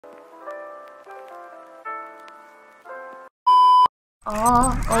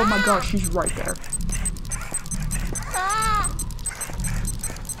Oh my gosh, she's right there.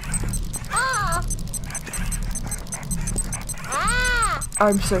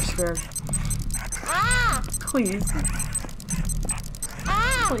 I'm so scared. Please.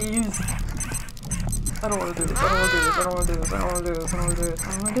 Please. I don't want to do this. I don't want to do this. I don't want to do this. I don't want to do this. I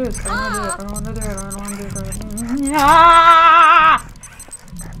don't want to do this. I don't want to do this. I don't want to do it. I don't want to do it. I don't want to do it.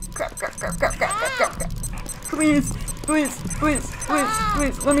 Crap, crap, crap, crap, crap, crap, crap. Please. Please. Please. Please.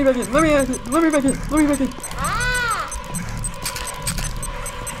 Please. Let me back in. Let me back in. Let me back in. Let me back in.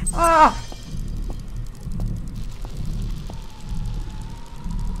 Ah!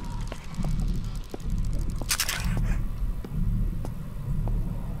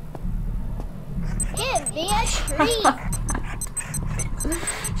 Give me a treat.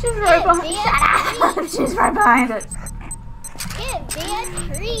 She's right behind. Shut up! She's right behind it. Give me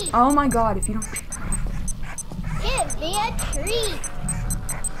a treat. Oh my god! If you don't. Give me a treat.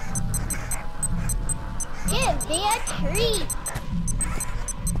 Give me a treat.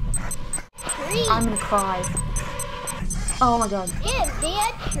 I'm gonna cry. Oh my god. Give me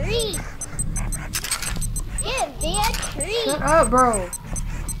a treat. Give me a treat. Shut up, bro.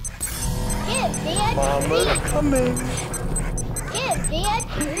 Give me a Mama's treat. coming. Give me a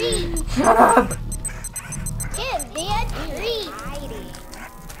treat. Shut up. Give me a treat.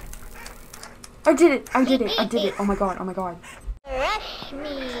 I did it. I did it. I did it. Oh my god. Oh my god. Brush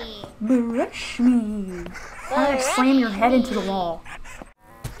me. Brush me. I'm gonna slam your head into the wall.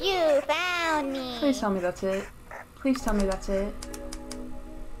 You found me. Please tell me that's it. Please tell me that's it.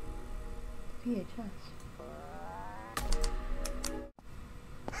 VHS.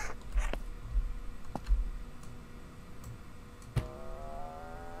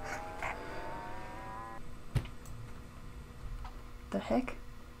 The heck?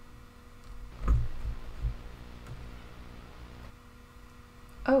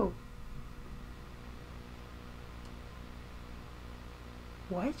 Oh.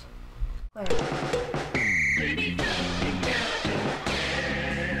 What? Wait.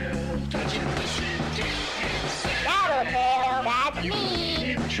 Tattletail, that's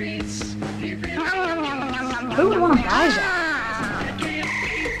me. Who would want to buy that?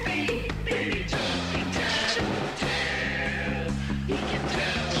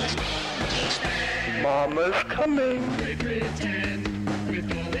 Mama's coming.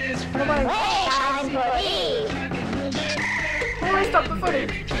 Time for me. Oh, stop the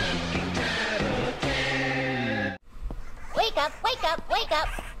footage. Wake up, wake up, wake up.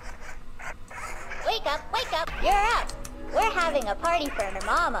 Wake up, wake up. You're up. We're having a party for her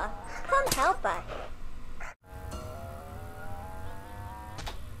mama. Come help us.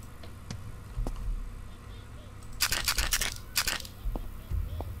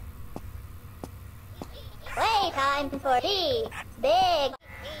 Playtime for tea. Big.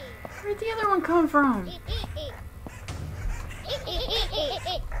 Where'd the other one come from?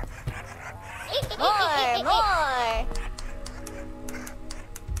 More.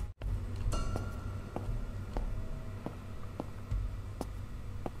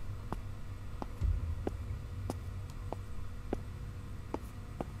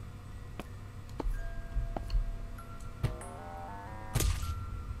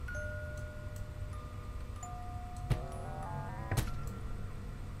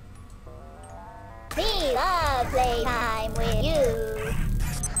 We love playtime with you.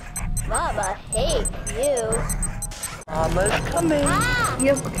 Mama hates you. Mama's coming. Ah!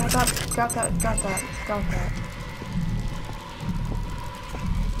 Yep, got that.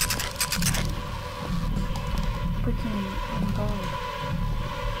 Freaking, oh my god.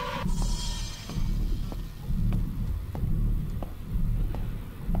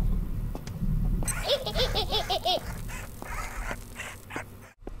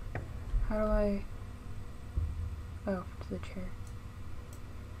 How do I... Oh, to the chair.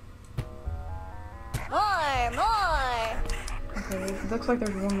 More. Okay, it looks like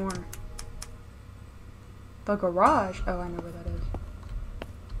there's one more. The garage? Oh, I know where that is.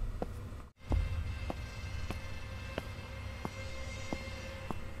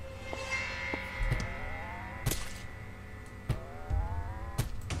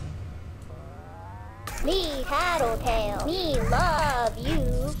 Me, Tattletail. Me love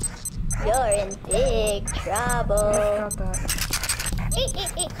you. You're in big trouble. Yep, got that.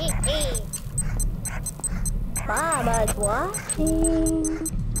 Mama's watching.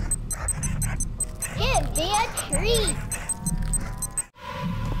 Give me a treat.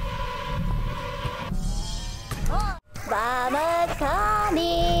 Mama's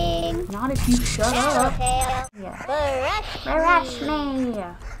coming. Not if you shut up. Tattletail. Yeah. Brush Brush me.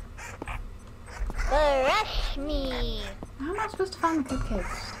 Brush me. How am I supposed to find the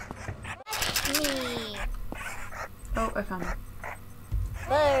cupcakes? Me. Oh, I found them.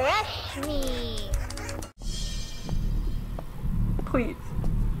 Brush me. Please.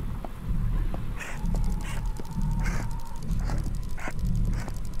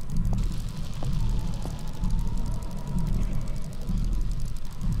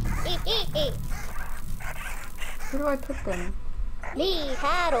 Where do I put them? Me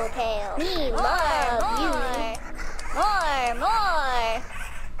Tattletail. Me love you. More.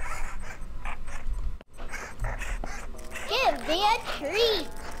 Give me a treat.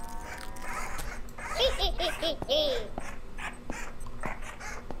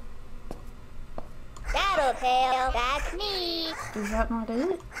 Tattletail, that's me. Is that not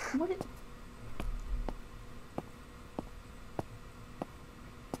it? What?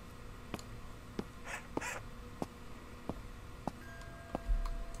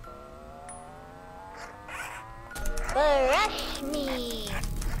 Brush me.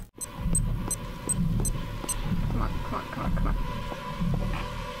 Come on.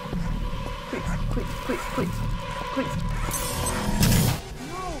 Please.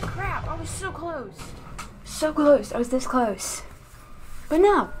 No, crap, I was so close. So close, I was this close. But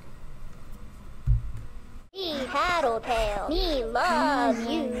no. Me Tattletail. Me love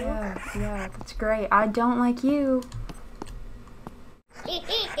you. Yeah, that's great. I don't like you. Me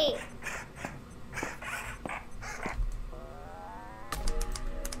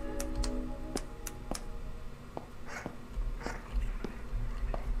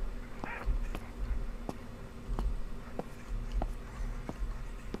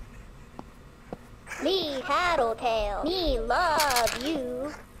Tattletail. Me love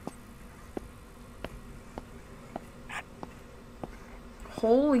you.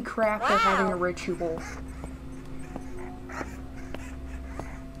 Holy crap, they're having a ritual.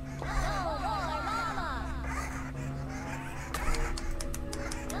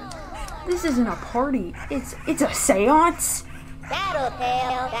 This isn't a party. It's a seance.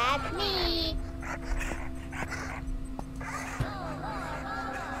 Tattletail, that's me.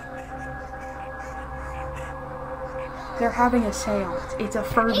 They're having a seance. It's a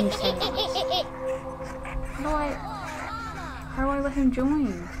Furby seance. How do I let him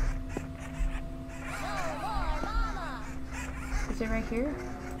join? Is it right here?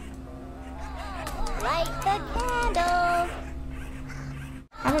 Light the candles.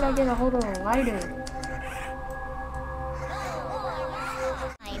 How did I get a hold of a lighter?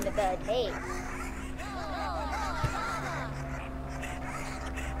 Find the tape.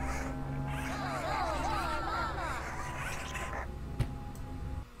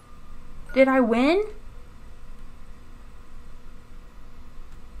 Did I win?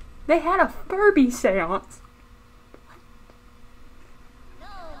 They had a Furby seance.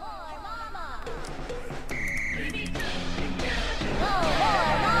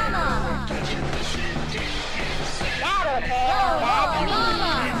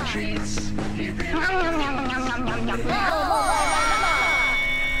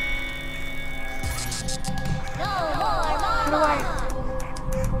 How do I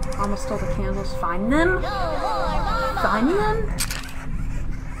almost stole the candles? Find them? Find them?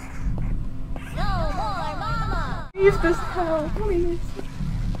 Leave this hell, please.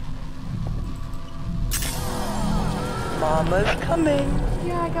 Mama's coming.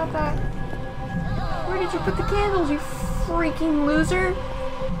 Yeah, I got that. Where did you put the candles, you freaking loser?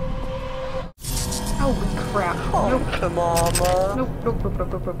 Holy crap. Home Nope. to Mama. Nope.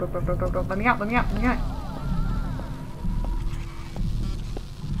 Let me out.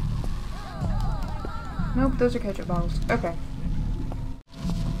 Nope, those are ketchup bottles. Okay.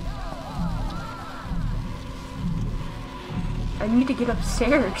 I need to get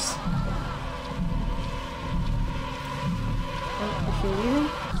upstairs. Oh, is she leaving?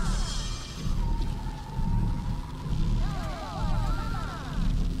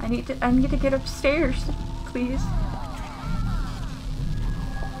 I need to get upstairs, please.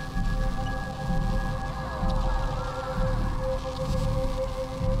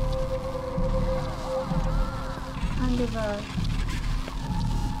 Kind of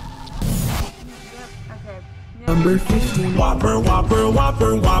okay. Number 15.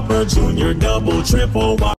 Whopper, Junior, double, triple, Whopper.